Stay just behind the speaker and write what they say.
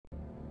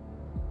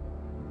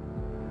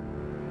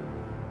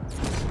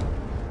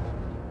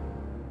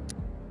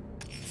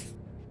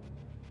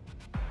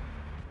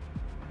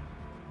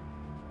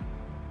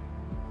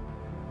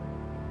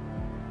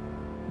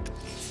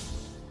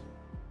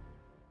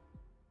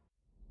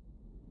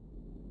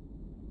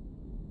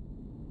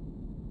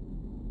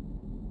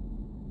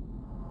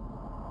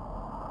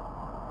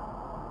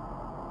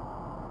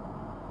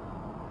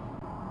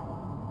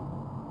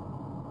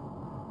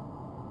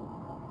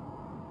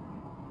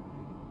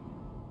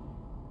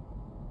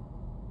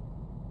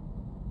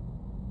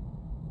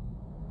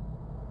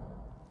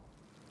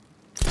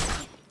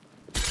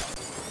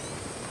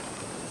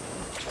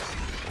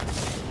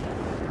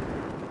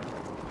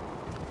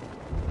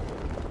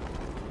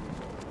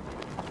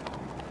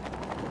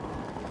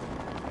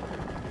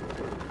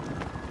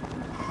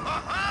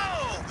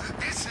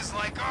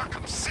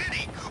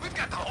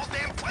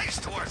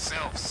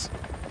yourselves.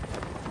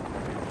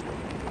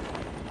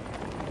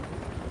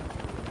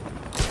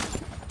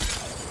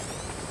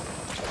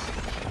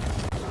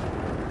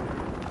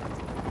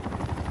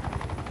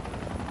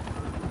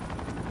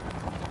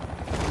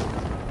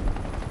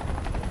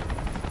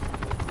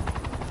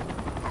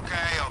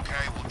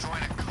 Okay, we'll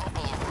join a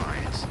couple of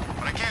riots.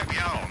 But I can't be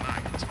out all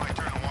night. It's my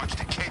turn to watch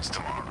the kids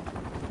tomorrow.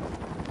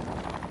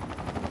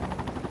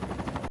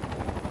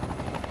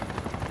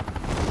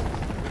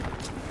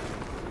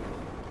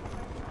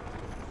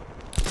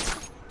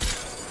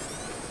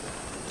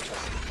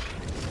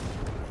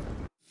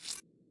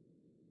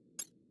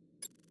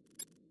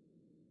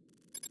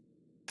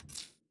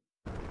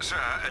 Sir,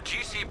 a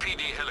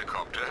GCPD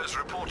helicopter has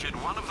reported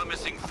one of the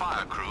missing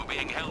fire crew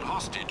being held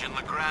hostage in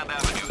the Grand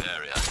Avenue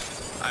area.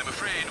 I'm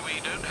afraid we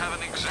don't have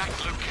an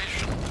exact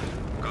location.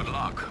 Good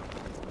luck.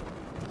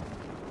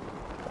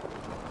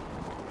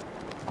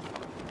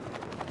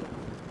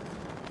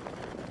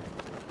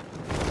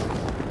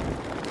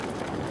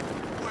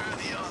 Where are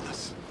the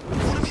others?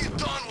 What have you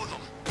done with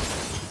them?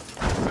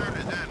 Fair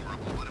and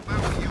admirable, but if I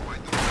were you,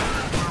 I'd do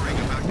better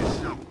worrying about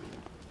yourself.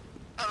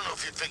 I don't know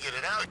if you figured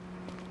it out.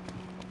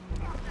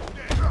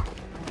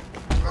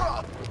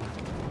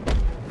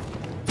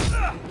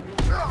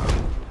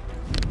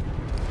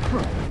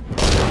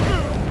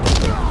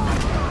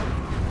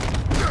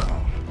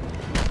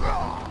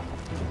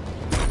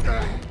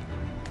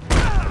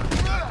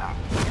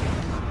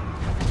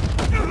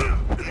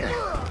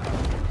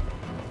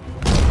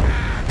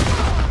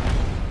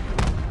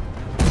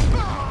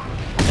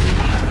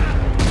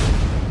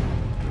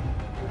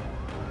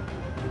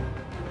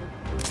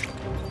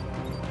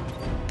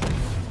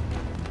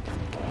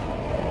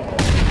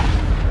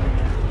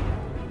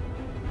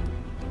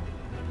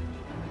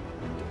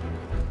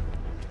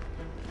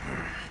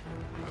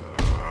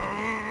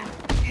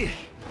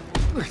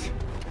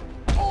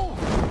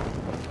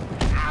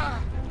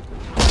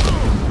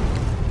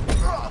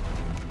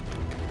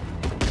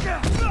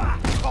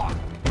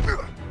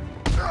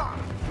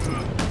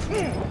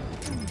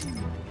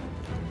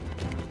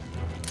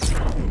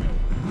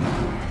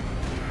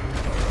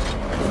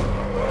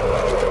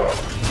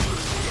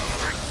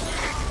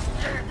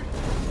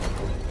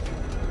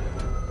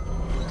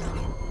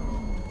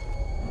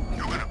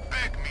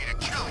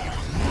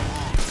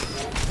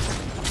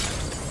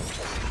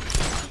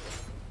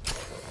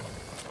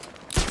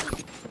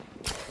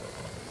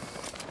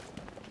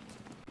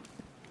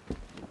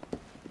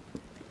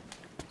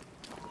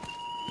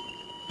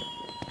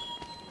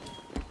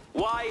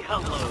 Why,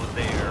 hello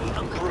there,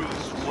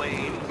 Bruce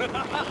Wayne.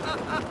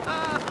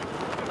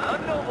 A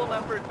noble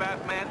effort,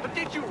 Batman, but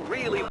did you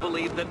really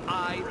believe that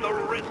I, the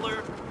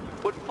Riddler,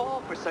 would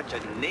fall for such a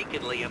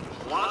nakedly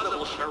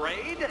implausible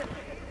charade?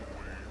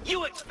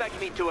 You expect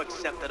me to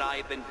accept that I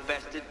have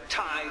invested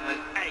time and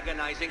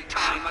agonizing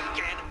time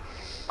again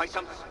by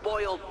some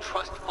spoiled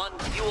trust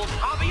fund-fueled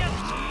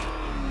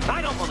hobbyist?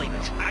 I don't believe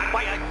it.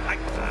 Why,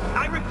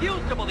 I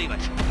refuse to believe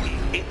it.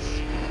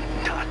 It's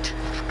not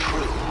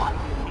true.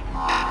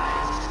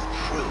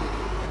 True.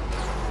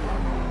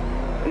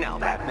 Now,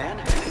 Batman,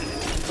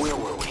 where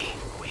were we?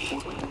 You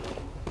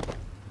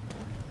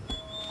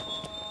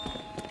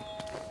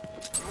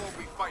won't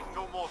be fighting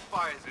no more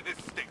fires in this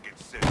stinking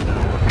city.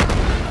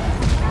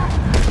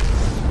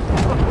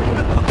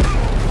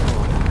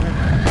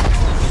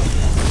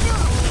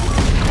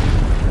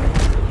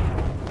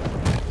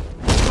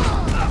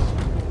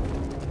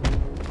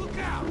 Look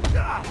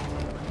out!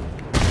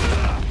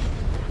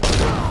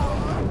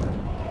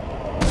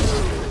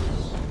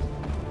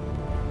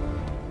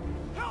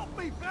 Help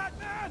me,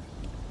 Batman!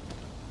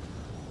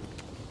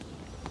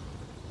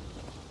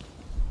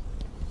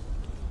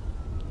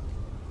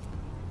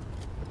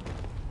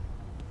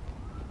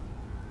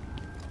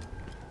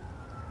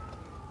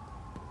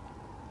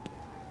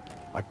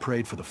 I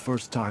prayed for the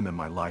first time in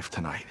my life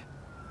tonight.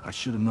 I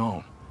should have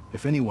known.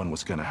 If anyone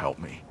was gonna help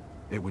me,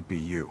 it would be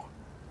you.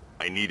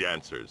 I need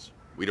answers.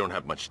 We don't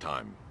have much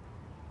time.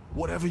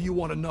 Whatever you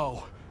want to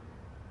know.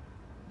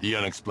 The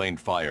unexplained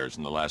fires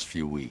in the last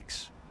few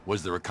weeks.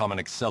 Was there a common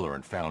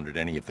accelerant found at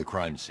any of the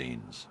crime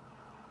scenes?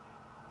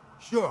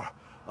 Sure.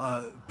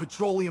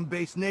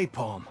 Petroleum-based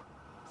napalm.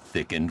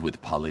 Thickened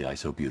with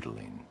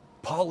polyisobutylene.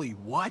 Polly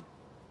what?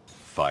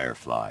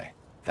 Firefly.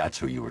 That's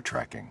who you were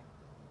tracking.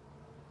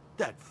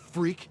 That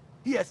freak.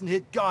 He hasn't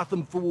hit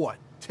Gotham for what,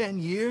 10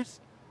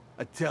 years?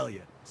 I tell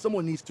you,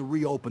 someone needs to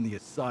reopen the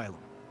asylum.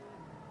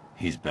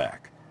 He's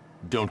back.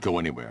 Don't go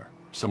anywhere.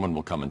 Someone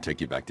will come and take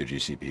you back to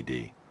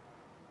GCPD.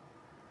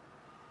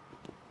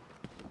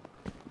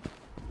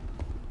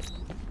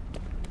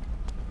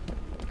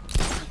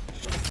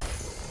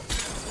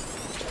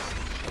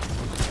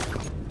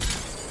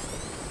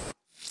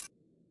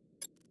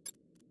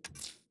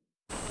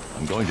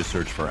 I'm going to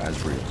search for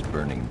Azrael's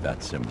burning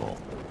bat symbol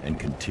and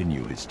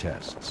continue his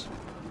tests.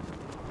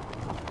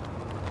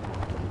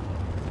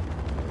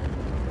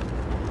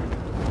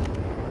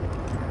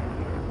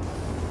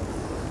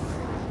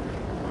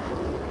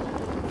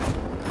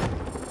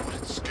 What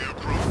did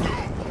Scarecrow do?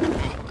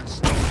 Let's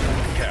stop.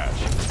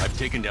 Cash, I've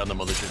taken down the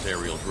malicious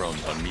aerial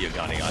drones on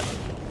Miyagani Island.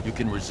 You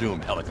can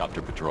resume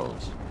helicopter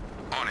patrols.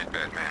 On it,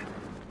 Batman.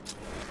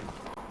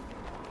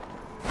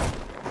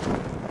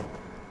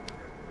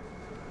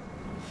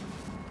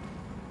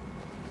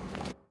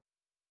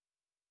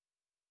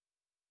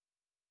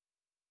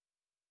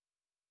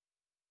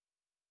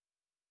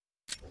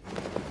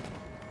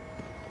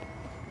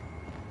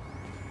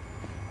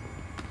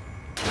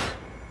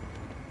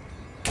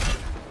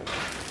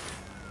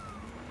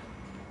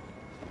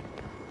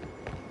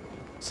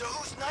 So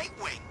who's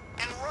Nightwing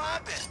and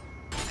Robin?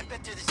 I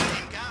bet they're the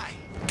same guy.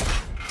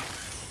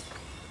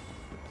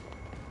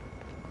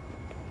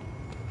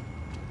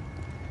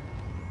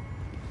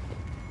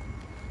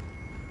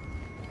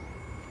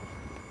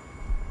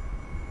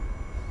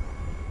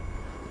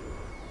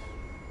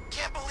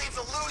 Can't believe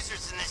the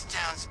losers in this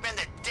town spend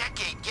a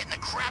decade getting the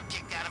crap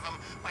kicked out of them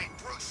by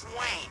Bruce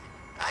Wayne.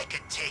 I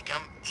could take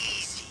them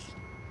easy.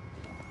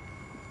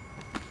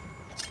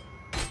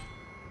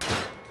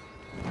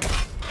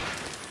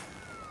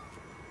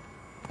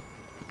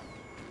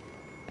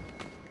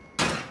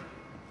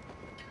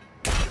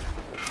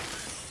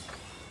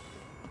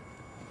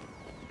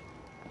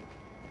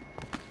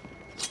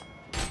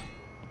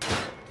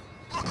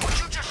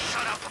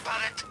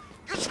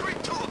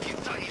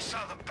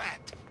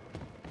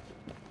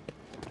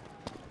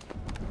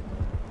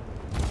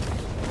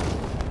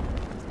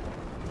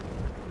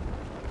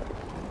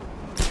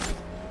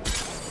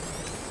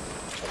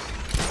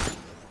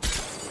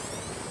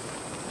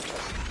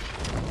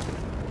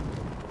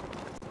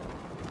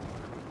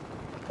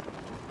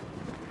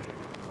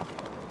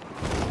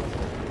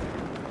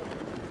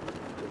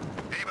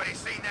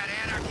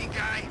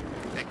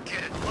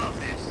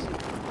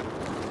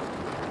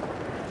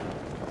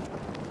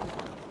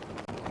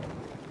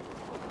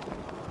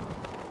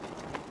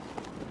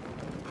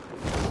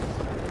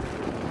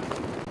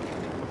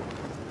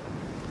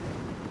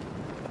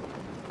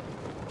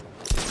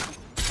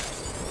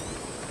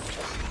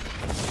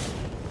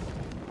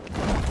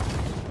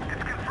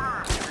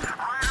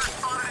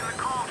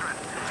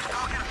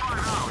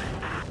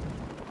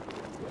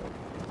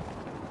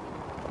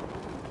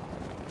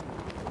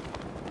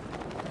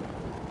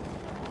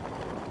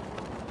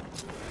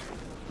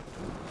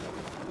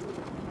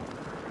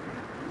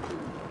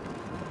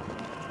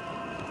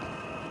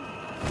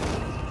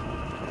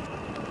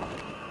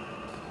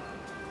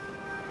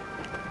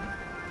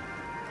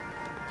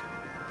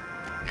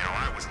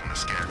 One of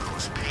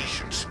Scarecrow's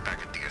patients back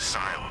at the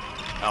asylum.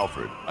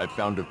 Alfred, I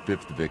found a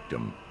 5th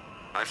victim.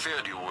 I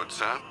feared you would,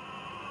 sir.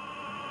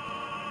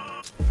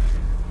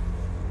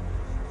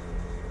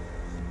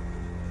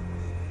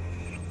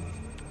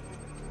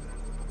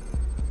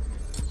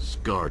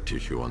 Scar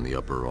tissue on the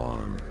upper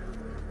arm.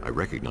 I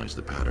recognize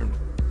the pattern.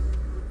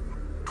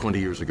 20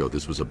 years ago,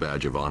 this was a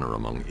badge of honor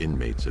among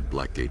inmates at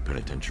Blackgate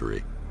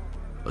Penitentiary.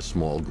 A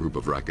small group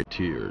of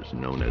racketeers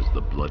known as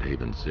the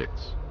Bloodhaven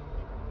Six.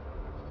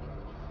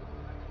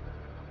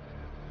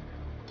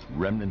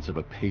 Remnants of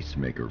a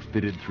pacemaker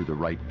fitted through the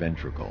right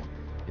ventricle.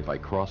 If I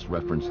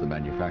cross-reference the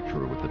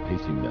manufacturer with the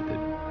pacing method,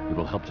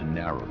 it'll help to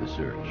narrow the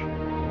search.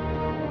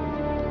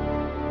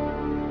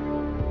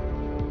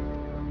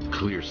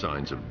 Clear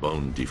signs of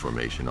bone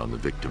deformation on the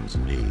victim's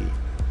knee.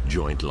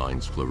 Joint line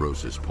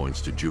sclerosis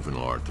points to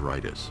juvenile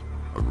arthritis,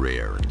 a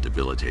rare and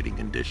debilitating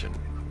condition.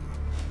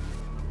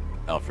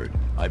 Alfred,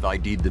 I've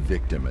ID'd the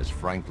victim as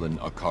Franklin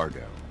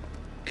Accardo.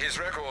 His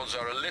records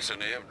are a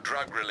litany of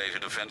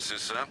drug-related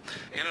offenses, sir.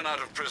 In and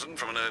out of prison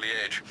from an early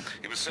age.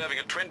 He was serving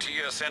a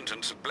 20-year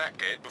sentence at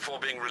Blackgate before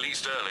being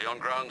released early on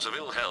grounds of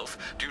ill health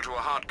due to a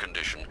heart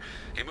condition.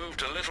 He moved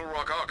to Little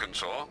Rock,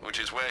 Arkansas, which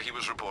is where he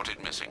was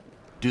reported missing.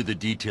 Do the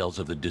details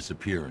of the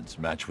disappearance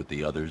match with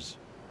the others?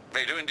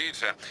 They do indeed,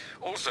 sir.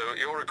 Also,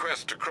 your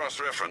request to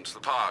cross-reference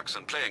the parks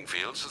and playing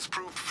fields has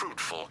proved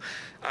fruitful.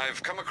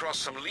 I've come across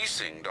some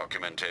leasing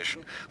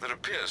documentation that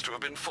appears to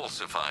have been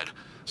falsified.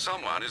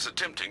 Someone is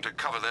attempting to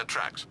cover their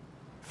tracks.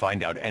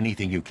 Find out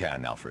anything you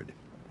can, Alfred.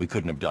 We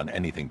couldn't have done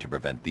anything to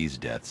prevent these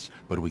deaths,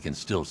 but we can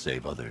still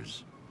save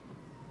others.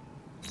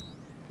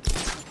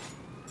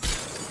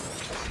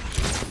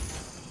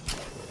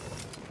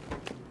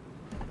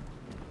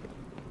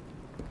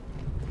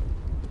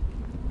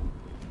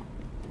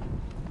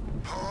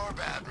 Poor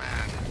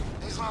Batman.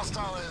 He's lost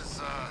all his,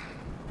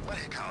 what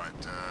do you call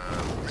it,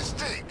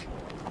 mystique.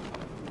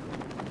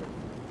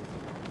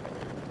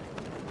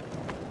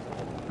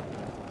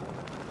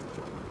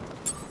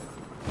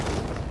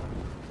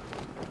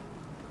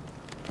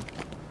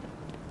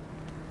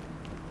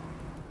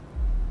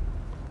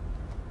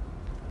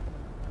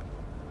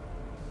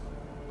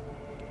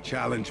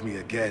 Challenge me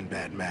again,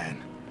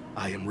 Batman.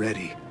 I am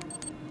ready.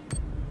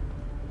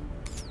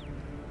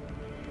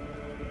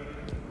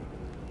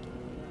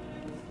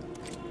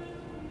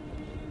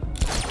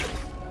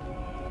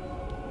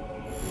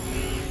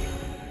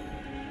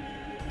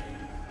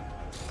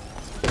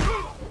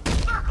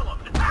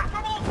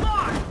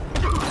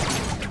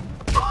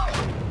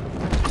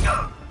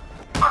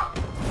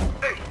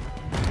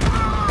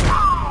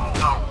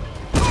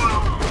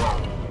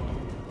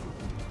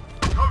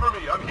 Cover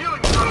me, I'm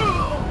healing.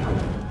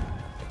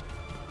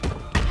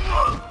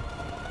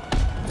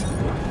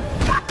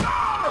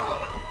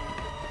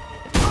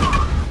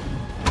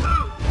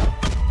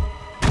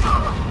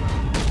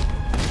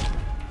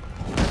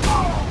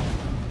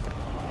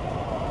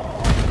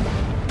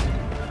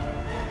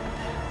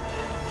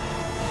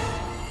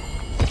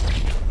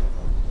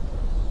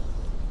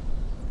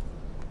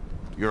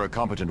 You're a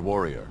competent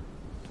warrior,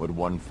 but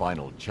one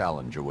final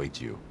challenge awaits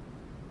you.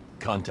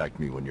 Contact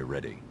me when you're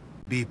ready.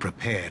 Be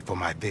prepared for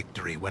my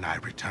victory when I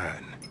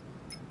return.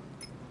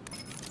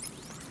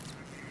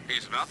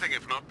 He's nothing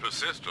if not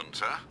persistent,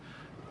 sir.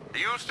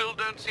 You still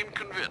don't seem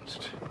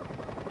convinced.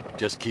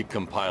 Just keep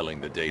compiling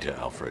the data,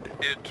 Alfred.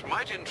 It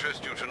might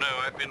interest you to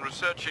know I've been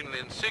researching the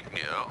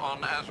insignia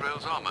on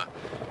Azrael's armor,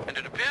 and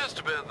it appears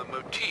to bear the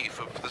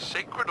motif of the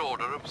Sacred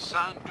Order of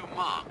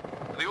Saint-Dumas.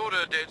 The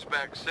order dates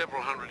back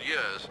several hundred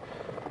years.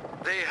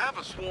 They have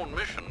a sworn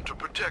mission to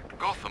protect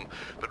Gotham,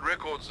 but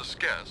records are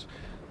scarce,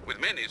 with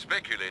many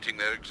speculating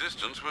their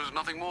existence was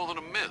nothing more than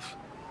a myth.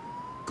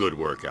 Good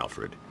work,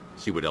 Alfred.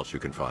 See what else you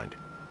can find.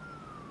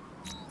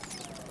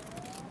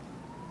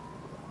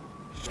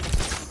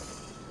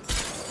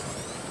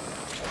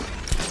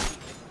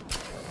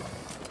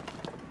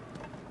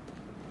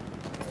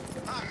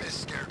 I miss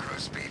Scarecrow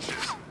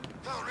speeches.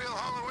 Felt real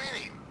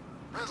Halloween-y.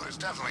 Riddler's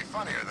definitely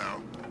funnier,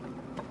 though.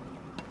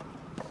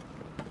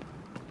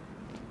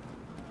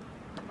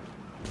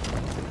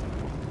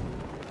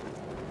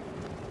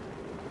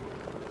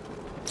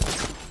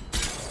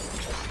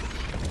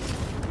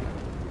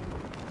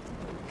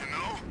 You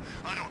know,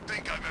 I don't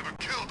think I've ever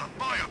killed a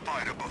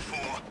firefighter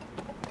before.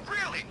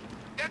 Really?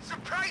 That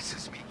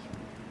surprises me.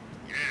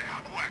 Yeah,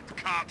 I've whacked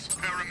cops,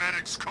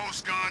 paramedics,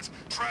 coast guards,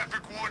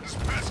 traffic wardens,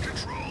 pest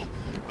control,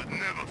 but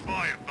never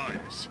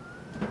firefighters.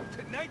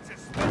 Tonight's a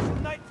special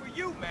night for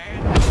you,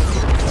 man.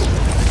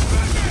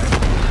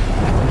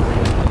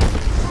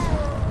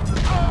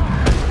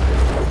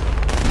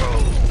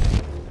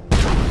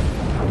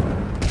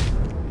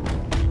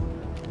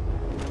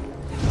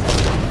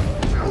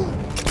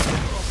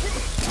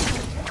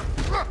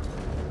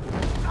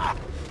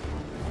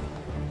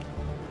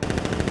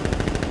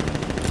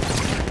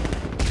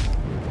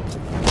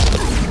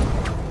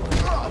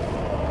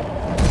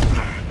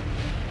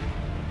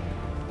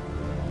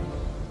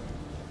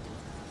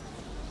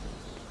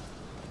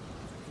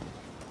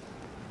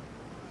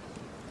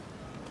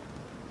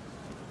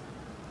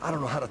 I don't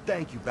know how to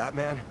thank you,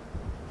 Batman.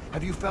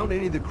 Have you found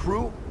any of the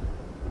crew?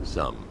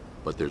 Some,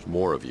 but there's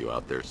more of you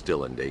out there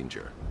still in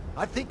danger.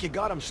 I think you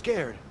got them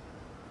scared.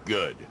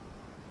 Good.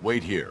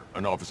 Wait here.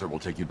 An officer will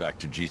take you back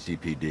to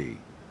GCPD.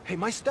 Hey,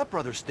 my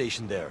stepbrother's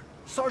stationed there.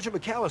 Sergeant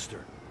McAllister.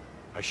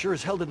 I sure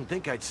as hell didn't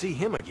think I'd see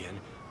him again.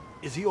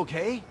 Is he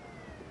okay?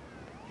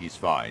 He's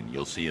fine.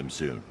 You'll see him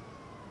soon.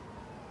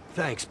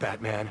 Thanks,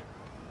 Batman.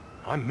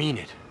 I mean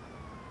it.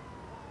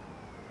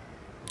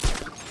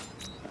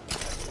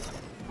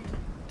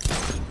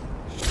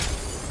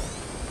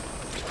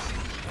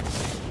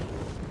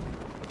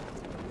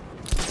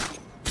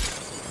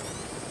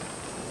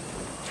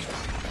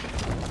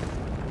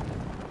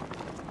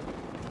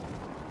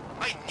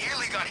 I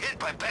nearly got hit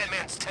by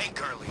Batman's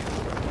tank earlier.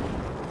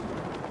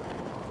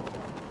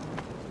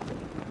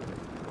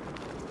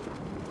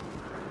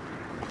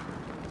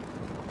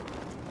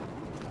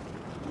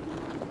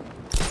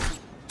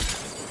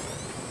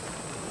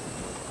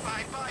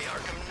 Bye-bye,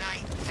 Arkham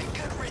Knight. And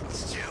good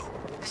riddance, too.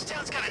 This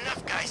town's got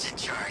enough guys in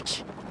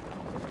charge.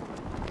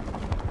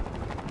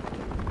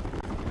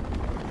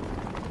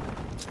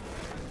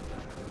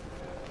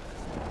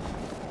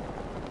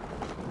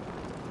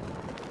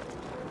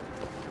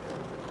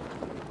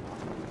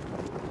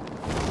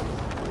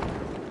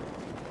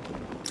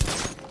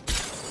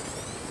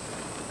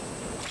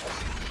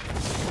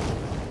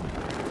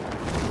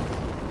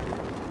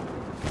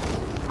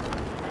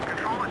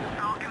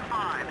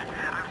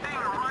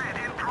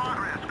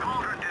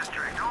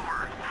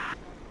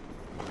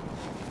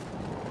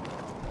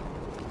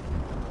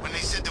 When they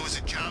said there was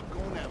a job Go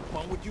and have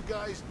fun with you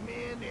guys,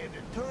 man, and to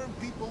turn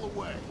people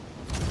away.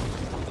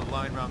 The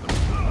line round the...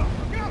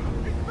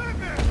 It's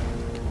Batman!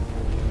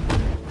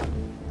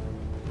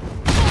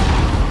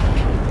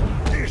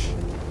 Dish!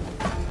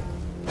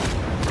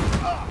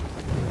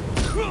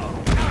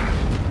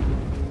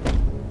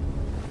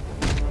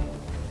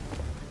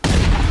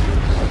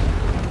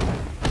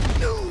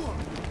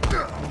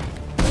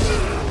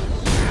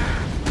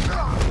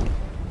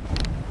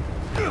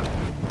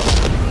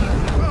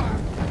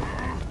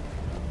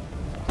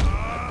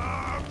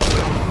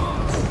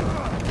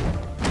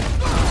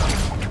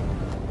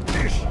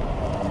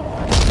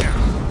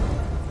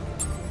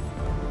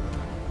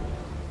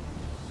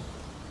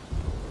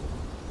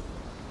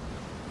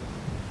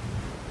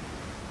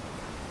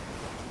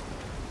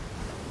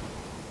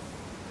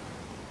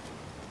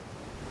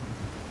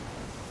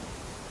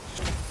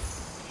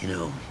 You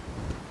know,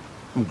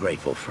 I'm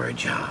grateful for a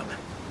job,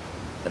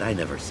 but I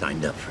never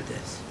signed up for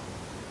this.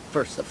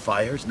 First the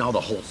fires, now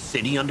the whole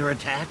city under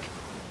attack?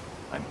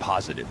 I'm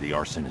positive the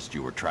arsonist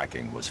you were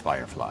tracking was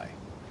Firefly.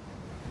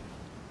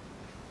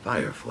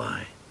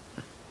 Firefly?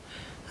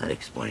 That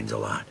explains a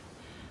lot.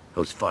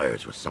 Those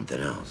fires were something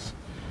else.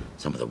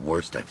 Some of the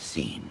worst I've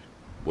seen.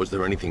 Was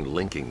there anything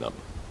linking them?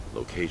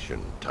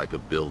 Location, type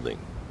of building?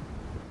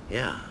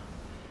 Yeah.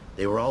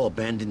 They were all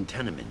abandoned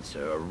tenements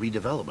or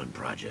redevelopment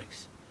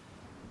projects.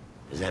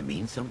 Does that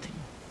mean something?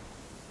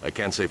 I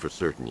can't say for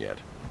certain yet.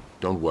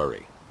 Don't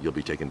worry. You'll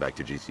be taken back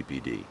to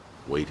GCPD.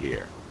 Wait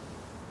here.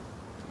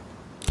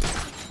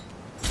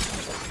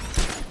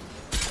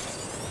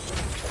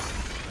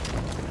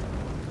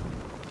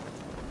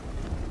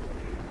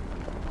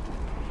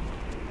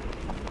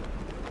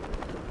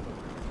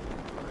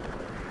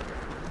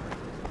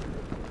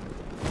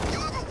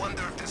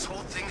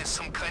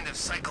 of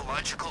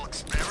psychological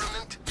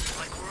experiment?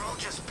 Like we're all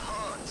just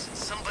pawns in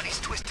somebody's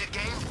twisted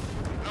game?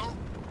 No?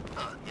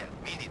 Yeah,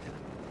 me neither.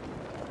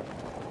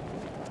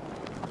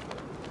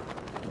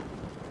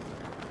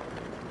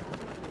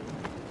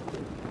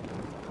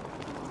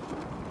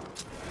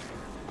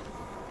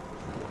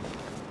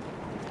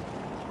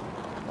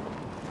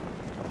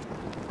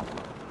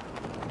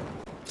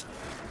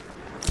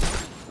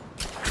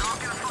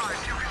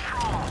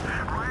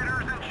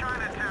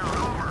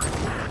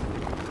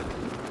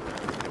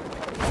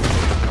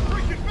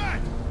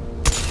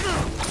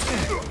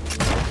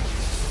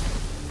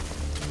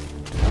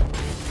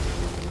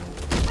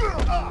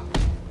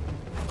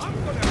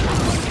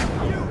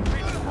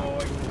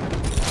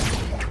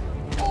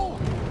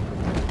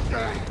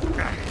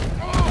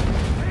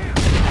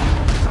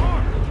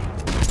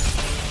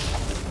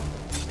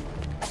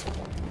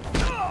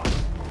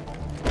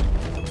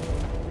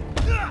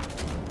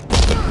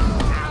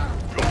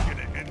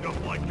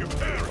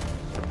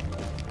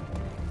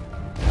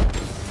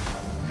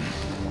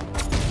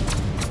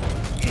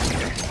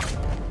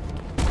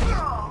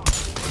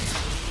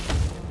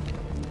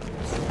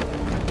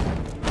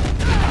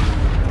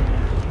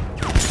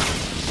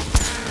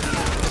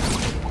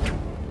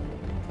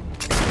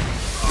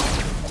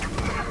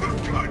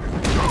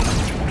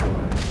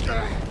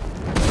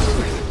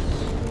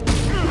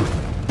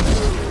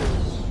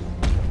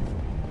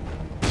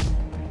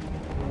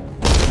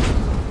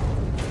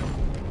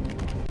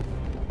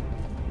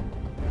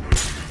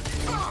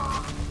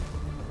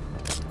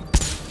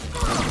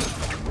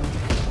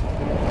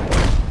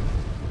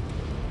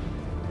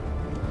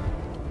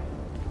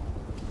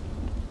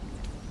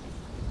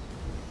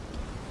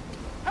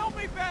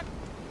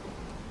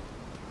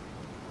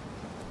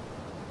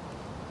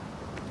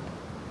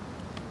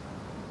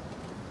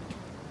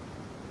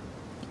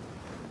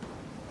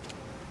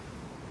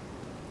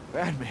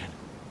 Batman.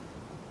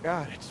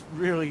 God, it's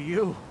really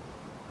you.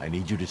 I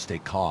need you to stay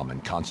calm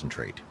and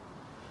concentrate.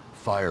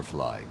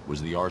 Firefly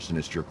was the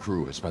arsonist your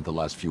crew has spent the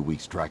last few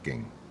weeks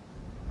tracking.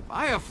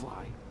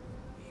 Firefly?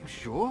 You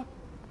sure?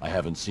 I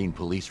haven't seen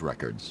police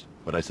records,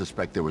 but I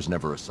suspect there was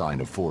never a sign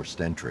of forced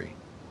entry.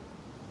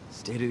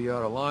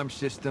 State-of-the-art alarm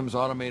systems,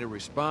 automated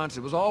response,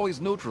 it was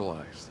always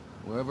neutralized.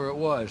 Whoever it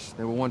was,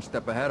 they were one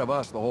step ahead of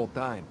us the whole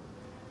time.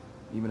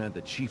 Even had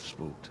the chief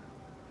spooked.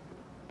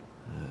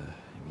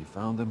 Have you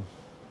found him?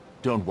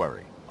 Don't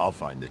worry, I'll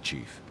find the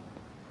chief.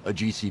 A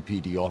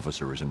GCPD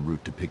officer is en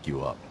route to pick you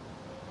up.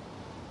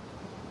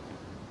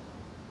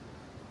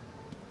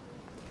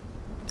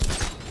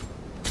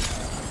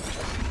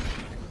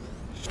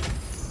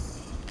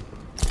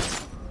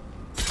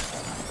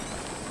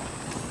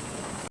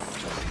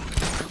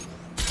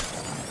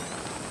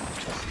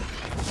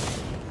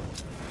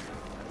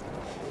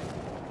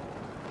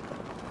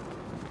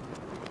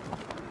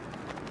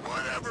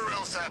 Whatever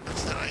else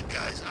happens tonight,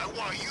 guys, I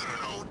want you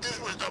to know this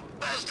was the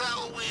best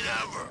Halloween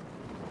ever.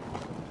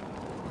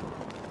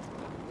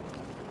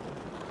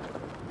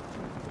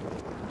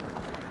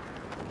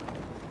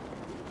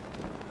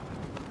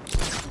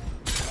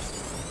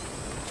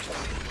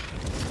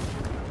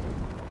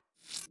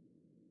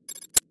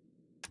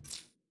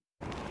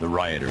 The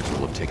rioters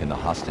will have taken the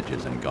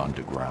hostages and gone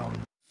to ground.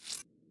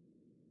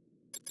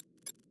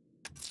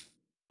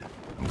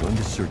 I'm going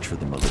to search for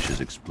the malicious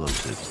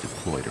explosives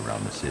deployed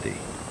around the city.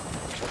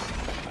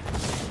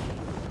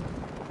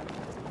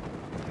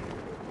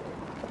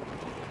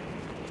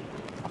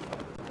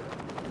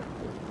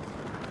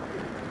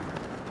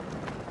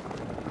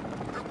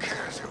 Who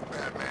cares who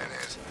Batman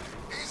is?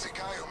 He's the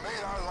guy who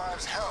made our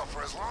lives hell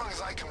for as long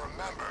as I can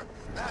remember.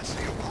 That's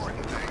the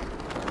important thing.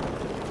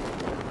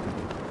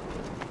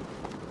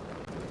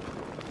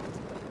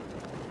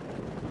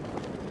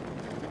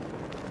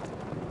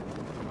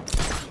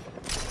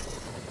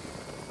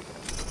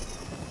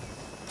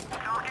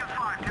 Falcon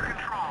 5 to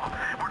control.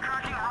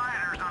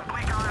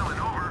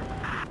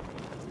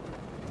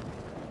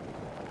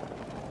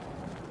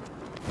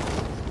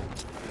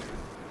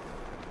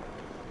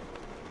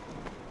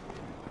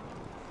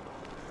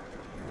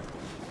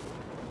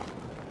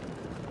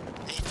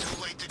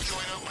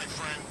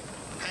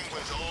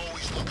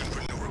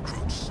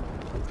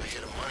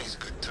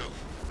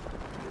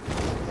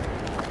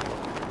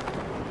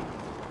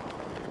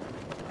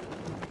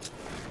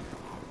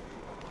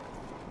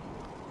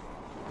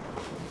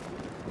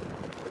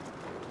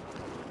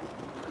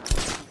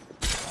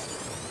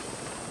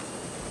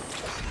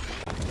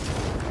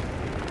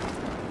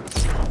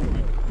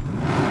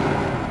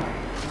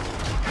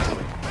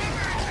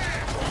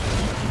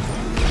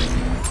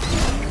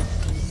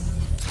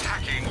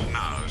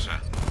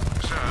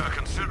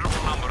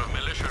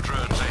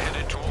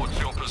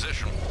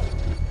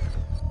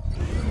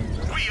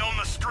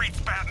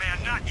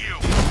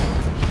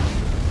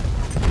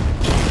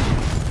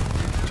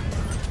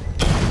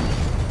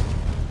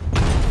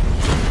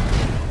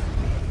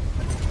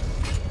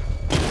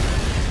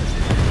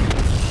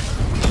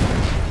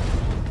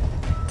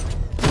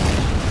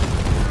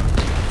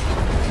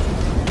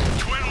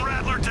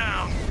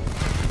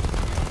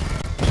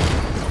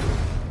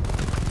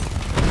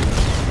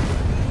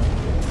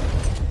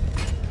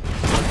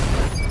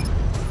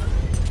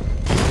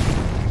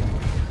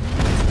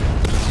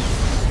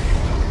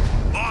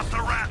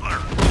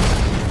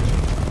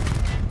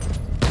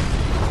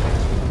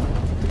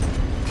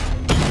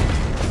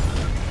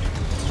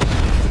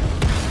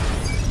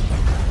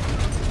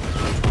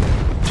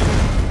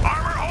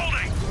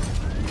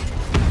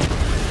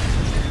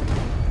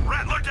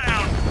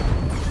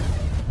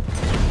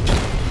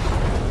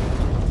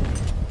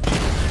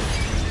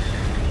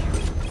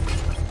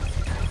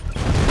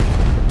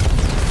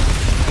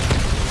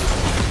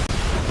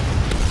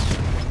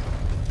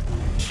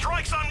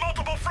 Strikes on